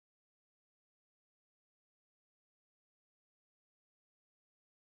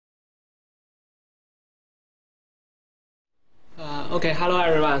Okay, hello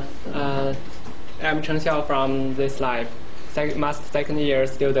everyone. I'm Cheng Xiao from this lab, second year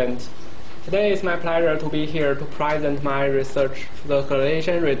student. Today it's my pleasure to be here to present my research, the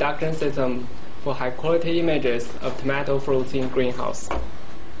collision reduction system for high quality images of tomato fruits in greenhouse.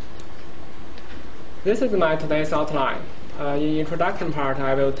 This is my today's outline. In introduction part,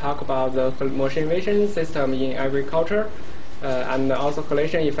 I will talk about the machine vision system in agriculture, and also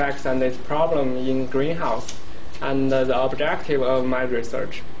collision effects and its problem in greenhouse, and the objective of my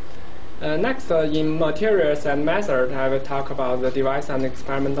research. Next, in materials and method, I will talk about the device and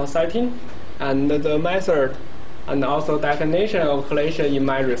experimental setting, and the method, and also definition of collision in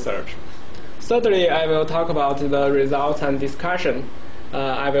my research. Thirdly, I will talk about the results and discussion.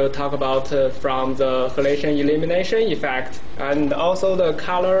 I will talk about from the collision elimination effect, and also the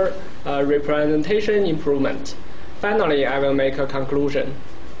color representation improvement. Finally, I will make a conclusion.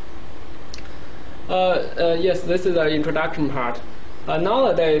 Yes, this is the introduction part.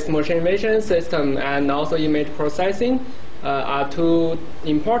 Nowadays, machine vision system and also image processing are two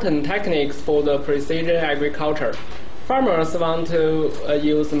important techniques for the precision agriculture. Farmers want to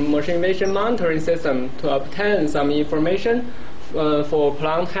use machine vision monitoring system to obtain some information for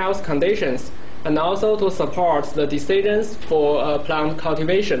plant health conditions, and also to support the decisions for plant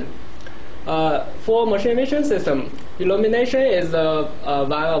cultivation. For machine vision system, illumination is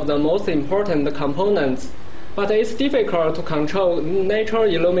one of the most important components, but it's difficult to control natural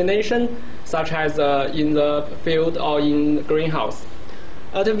illumination, such as in the field or in greenhouse.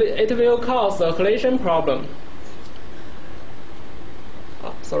 It will cause a collision problem.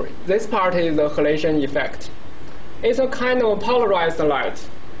 This part is the collision effect. It's a kind of polarized light,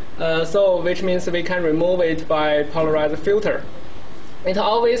 which means we can remove it by polarized filter. It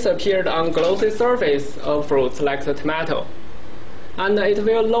always appeared on glossy surface of fruits like the tomato. And it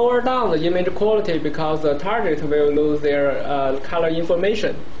will lower down the image quality because the target will lose their color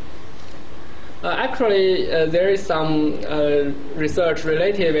information. Actually, there is some research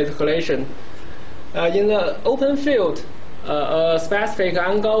related with collision. In the open field, a specific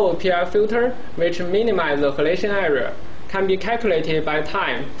angle of PI filter which minimizes the collision area can be calculated by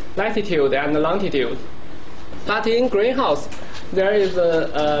time, latitude, and longitude. But in greenhouse, there is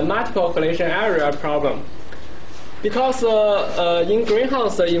a multiple collision area problem. Because in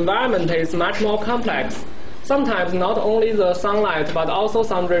greenhouse, the environment is much more complex. Sometimes not only the sunlight, but also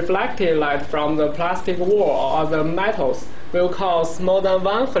some reflected light from the plastic wall or the metals will cause more than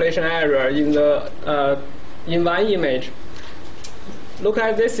one collision area in one image. Look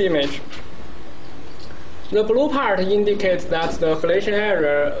at this image. The blue part indicates that the collision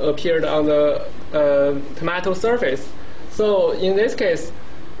area appeared on the tomato surface. So in this case,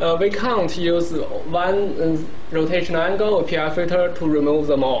 we can't use one rotational angle of PI filter to remove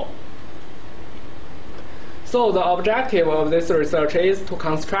them all. So the objective of this research is to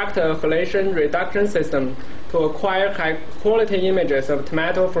construct a collision reduction system to acquire high quality images of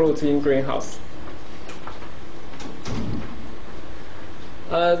tomato fruits in greenhouse.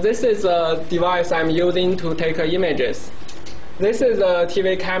 This is a device I'm using to take images. This is a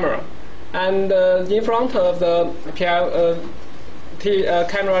TV camera, and in front of the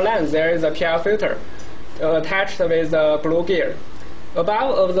camera lens there is a PI filter attached with a blue gear.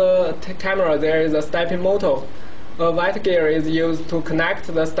 Above of the camera there is a stepping motor. A white gear is used to connect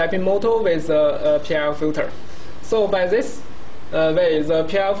the stepping motor with the PI filter. So by this way, the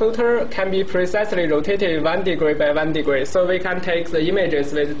PI filter can be precisely rotated 1 degree by 1 degree, so we can take the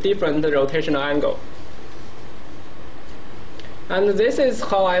images with different rotational angle. And this is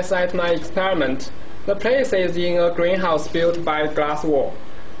how I set my experiment. The place is in a greenhouse built by glass wall,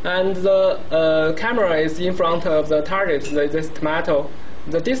 and the camera is in front of the target, this tomato.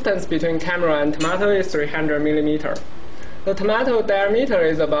 The distance between camera and tomato is 300 millimeter. The tomato diameter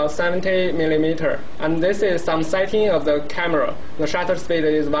is about 70 millimeter, and this is some setting of the camera. The shutter speed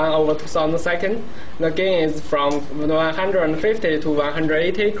is 1/2000 second. The gain is from 150 to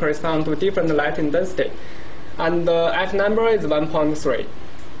 180, correspond to different light intensity, and the f number is 1.3.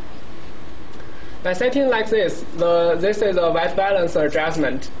 By setting like this, this is a white balance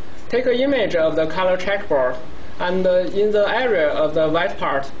adjustment. Take an image of the color checkboard, and in the area of the white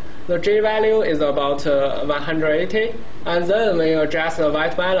part, the J value is about 180, and then we adjust the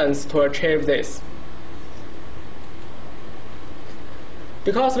white balance to achieve this.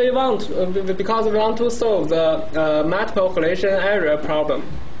 Because we want to solve the multiple collision area problem.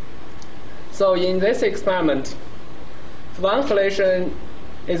 So in this experiment, one collision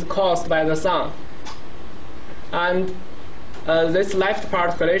is caused by the sun, and this left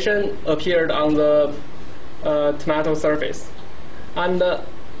part collision appeared on the tomato surface, and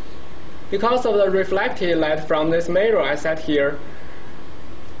because of the reflected light from this mirror I set here,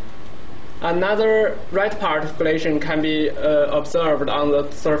 another right part of collision can be observed on the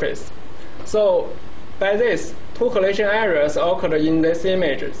surface. So by this, two collision areas occurred in these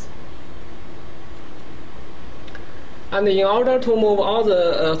images. And in order to move all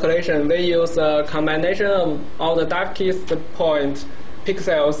the collision, we use a combination of all the darkest point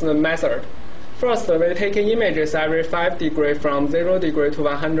pixels method. First, we take images every 5 degrees from 0 degree to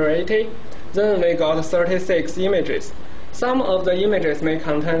 180. Then we got 36 images. Some of the images may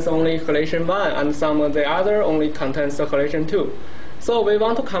contain only collision 1, and some of the other only contains collision 2. So we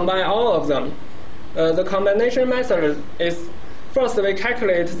want to combine all of them. The combination method is, first we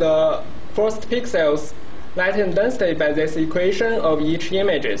calculate the first pixels light density by this equation of each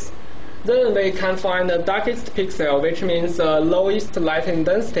images. Then we can find the darkest pixel, which means the lowest light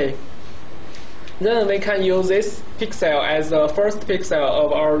density. Then we can use this pixel as the first pixel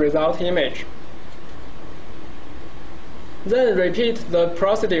of our result image. Then repeat the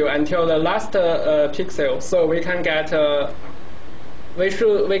procedure until the last pixel, so we can get a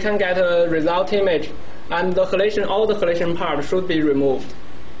result image, and all the collision part should be removed.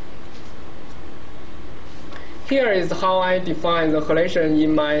 Here is how I define the collision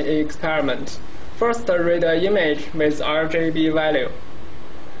in my experiment. First, read the image with RGB value,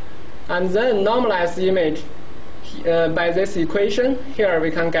 and then normalize the image by this equation. Here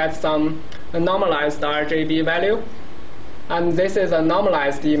we can get some normalized RGB value, and this is a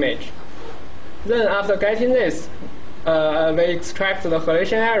normalized image. Then after getting this, we extract the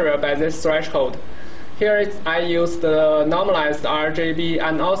collision area by this threshold. Here I use the normalized RGB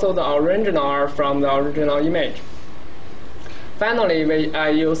and also the original R from the original image. Finally, I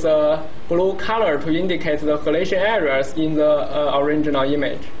use a blue color to indicate the collision areas in the original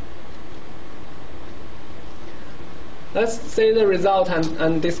image. Let's see the result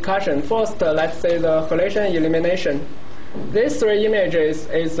and discussion. First, let's see the collision elimination. These three images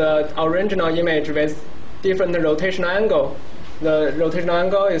is the original image with different rotational angle. The rotational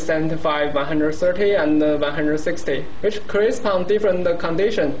angle is 75, 130, and 160, which correspond different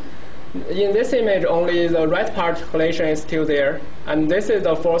condition. In this image, only the right part collision is still there, and this is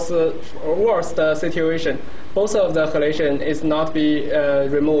the worst situation. Both of the collision is not be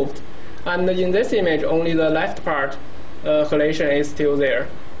removed, and in this image, only the left part collision is still there.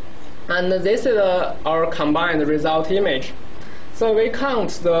 And this is our combined result image. So we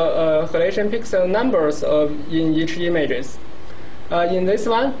count the collision pixel numbers in each images. In this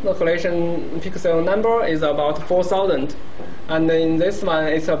one, the collision pixel number is about 4,000, and in this one,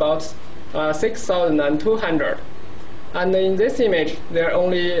 it's about 6,200. And in this image, there are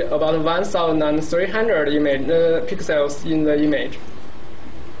only about 1,300 pixels in the image.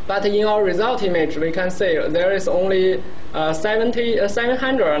 But in our result image, we can see there is only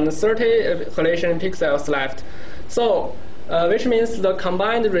 730 collision pixels left. So, which means the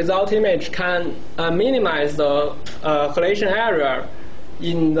combined result image can minimize the collision area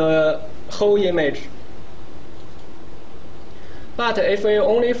in the whole image. But if we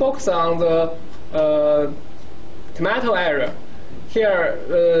only focus on the tomato area, here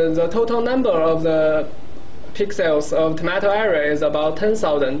the total number of the pixels of tomato area is about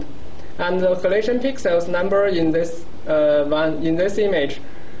 10,000, and the collision pixels number in this image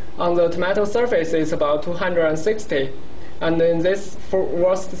on the tomato surface is about 260, and in this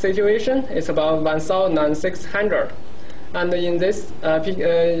worst situation it's about 1,600, and in this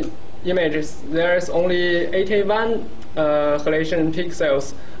images there is only 81 collision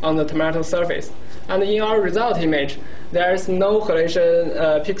pixels on the tomato surface. And in our result image, there is no collision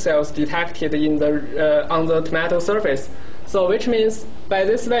pixels detected on the tomato surface. So which means by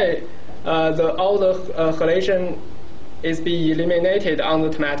this way, all the collision is being eliminated on the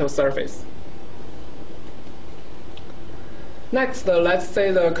tomato surface. Next, let's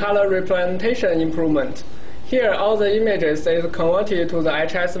see the color representation improvement. Here, all the images is converted to the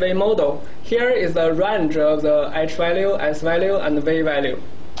HSV model. Here is the range of the H value, S value, and V value.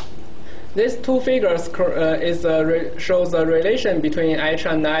 These two figures shows the relation between H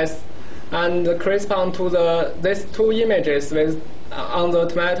and S, and correspond to these two images on the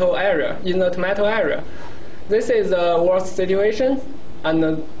tomato area. In the tomato area, this is the worst situation, and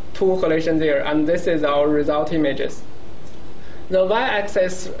the two collisions there, and this is our result images. The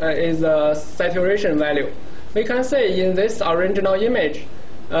y-axis is the saturation value. We can see in this original image,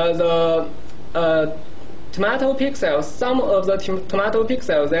 the tomato pixels, some of the tomato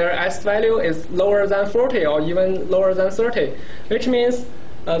pixels, their S value is lower than 40 or even lower than 30, which means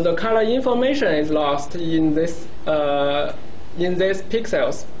the color information is lost in these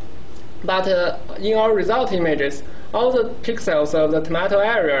pixels. But in our result images, all the pixels of the tomato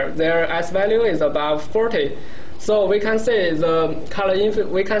area, their S value is above 40. So we can see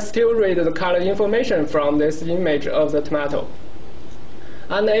we can still read the color information from this image of the tomato.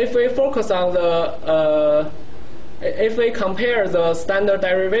 And if we focus on if we compare the standard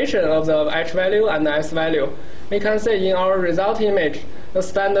derivation of the H value and S value, we can see in our result image, the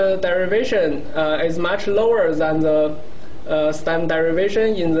standard derivation is much lower than the standard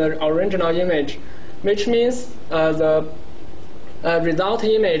derivation in the original image, which means the result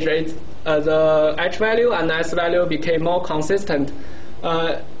image is the H value and S value became more consistent.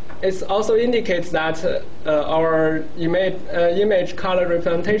 It also indicates that our image color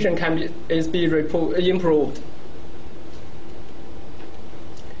representation can be improved.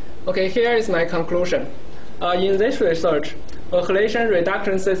 Okay, here is my conclusion. In this research, a halation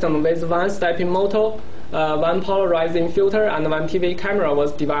reduction system with one stepping motor, one polarizing filter, and one PV camera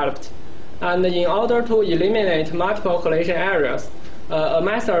was developed. And in order to eliminate multiple halation areas, a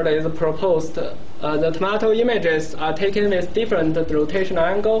method is proposed. The tomato images are taken with different rotational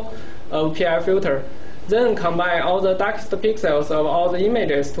angle of PI filter, then combine all the darkest pixels of all the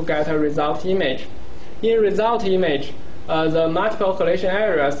images to get a result image. In result image, the multiple halation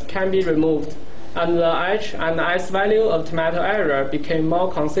areas can be removed, and the H and S value of tomato area became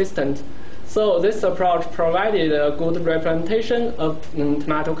more consistent. So this approach provided a good representation of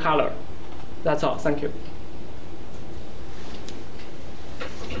tomato color. That's all. Thank you.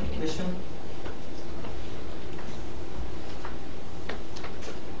 Question?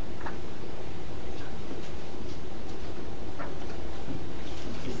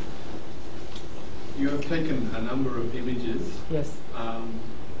 You have taken a number of images. Yes.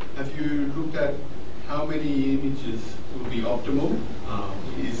 Have you looked at how many images will be optimal?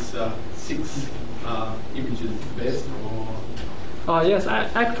 Is 6 images best, or? Yes,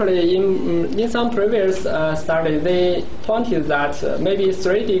 actually, in some previous study, they pointed that maybe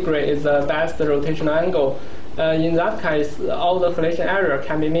 3 degrees is the best rotational angle. In that case, all the halation area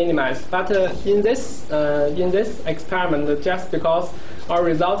can be minimized. But in this experiment, just because our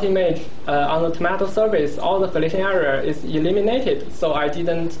result image on the tomato surface, all the halation area is eliminated, so I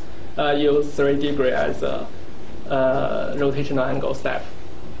didn't use 3 degrees as a rotational angle step.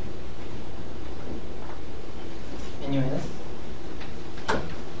 Anyone else?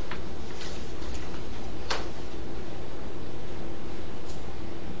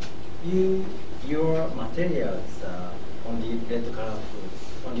 Your materials only red color fruits,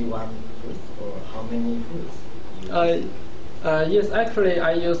 only one fruit, or how many fruits? Yes, actually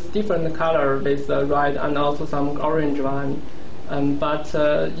I use different color with red and also some orange one. But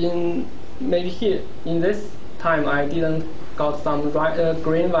maybe here in this time I didn't got some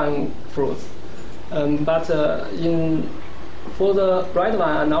green one fruits. But for the red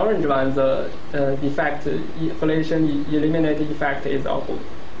one and orange one, the effect, halation eliminated effect is all good.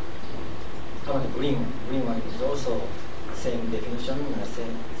 How about the green one is also same definition,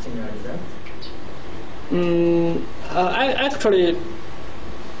 similar result? Actually,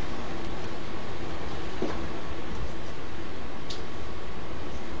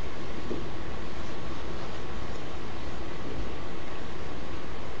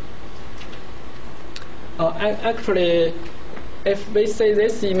 actually, if we see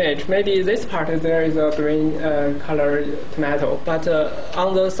this image, maybe this part there is a green color tomato, but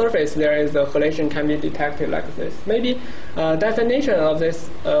on the surface there is a halation can be detected like this. Maybe definition of this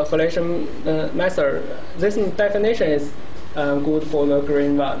halation method, this definition is good for the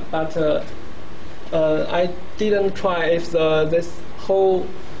green one, but I didn't try if this whole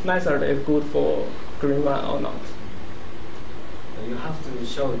method is good for green one or not. You have to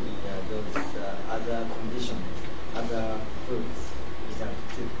show those other conditions, other fruits result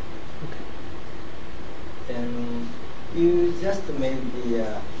too. Okay. Then you just made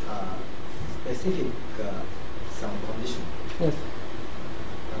the specific some condition. Yes.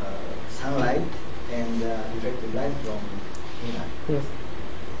 Sunlight and reflected light from inner. Yes.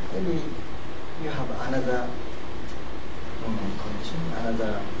 Maybe you have another condition,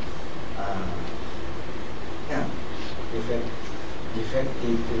 another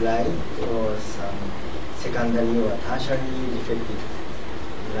defective light or some secondary or tertiary defective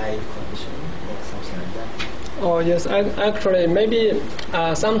light condition or something like that. Oh yes, actually maybe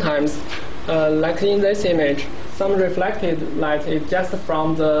sometimes, like in this image, some reflected light is just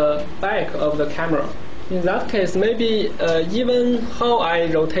from the back of the camera. In that case, maybe even how I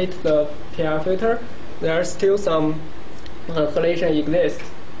rotate the PI filter, there still some halation exists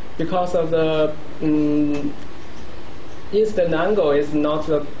because of the instant angle is not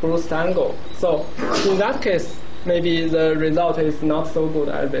the bruised angle. So in that case, maybe the result is not so good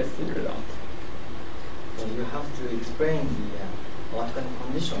as this result. So you have to explain what kind of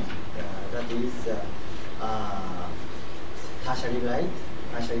condition that is tertiary light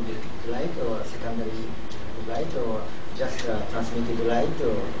or secondary light or just transmitted light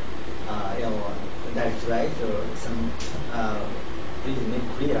or direct light or some please make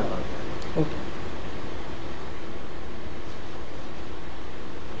clear about that. Okay.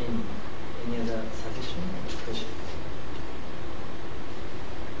 Any other suggestion or question?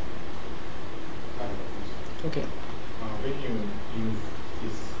 Okay. When you use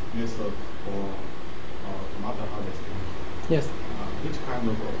this method for tomato harvesting, Yes. Which kind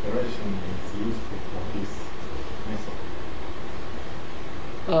of operation is useful for this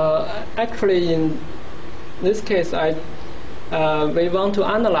method? Actually, in this case, we want to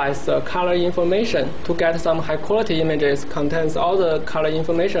analyze the color information to get some high quality images contains all the color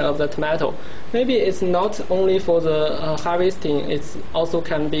information of the tomato. Maybe it's not only for the harvesting, it also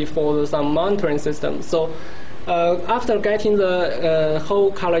can be for some monitoring system. So after getting the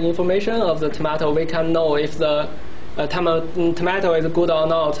whole color information of the tomato, we can know if the tomato is good or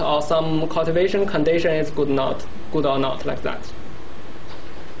not, or some cultivation condition is good or not, like that.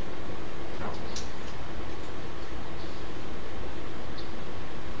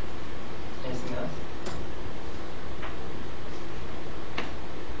 Anything else?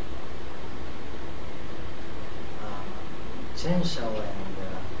 Cheng Xiao and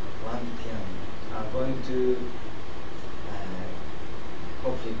Wang Tian are going to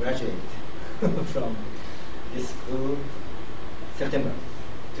hopefully graduate from this school September.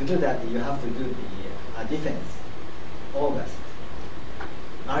 To do that, you have to do the defense August,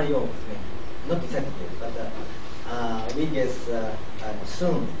 early August, maybe. Not decided yet, but we guess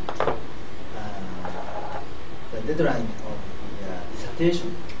soon the deadline of the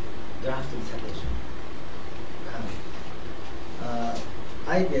dissertation, draft dissertation, comes.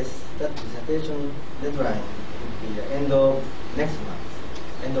 I guess that dissertation deadline would be the end of next month.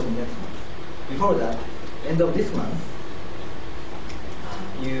 Before that, end of this month,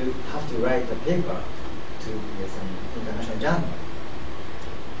 you have to write a paper to some international journal.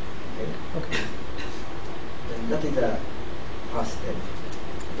 Okay. Then that is the first step.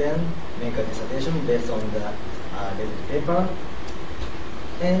 Then make a dissertation based on the paper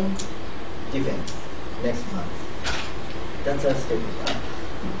and defense next month. That's a step.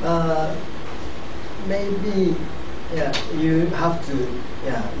 Maybe you have to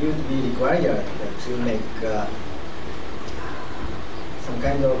you'd be required to make some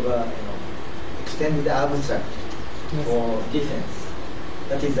kind of extended abstract for defense.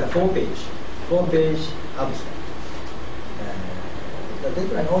 That is a four-page abstract. The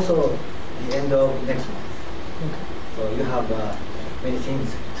deadline also the end of next month. Okay. So you have many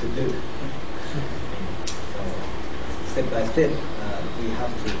things to do. So step by step, we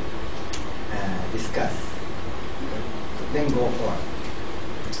have to discuss, then go forward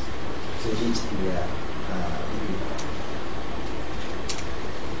to reach the degree.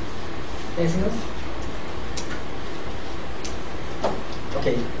 Anything else?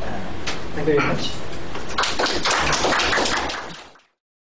 Okay, thank you very much.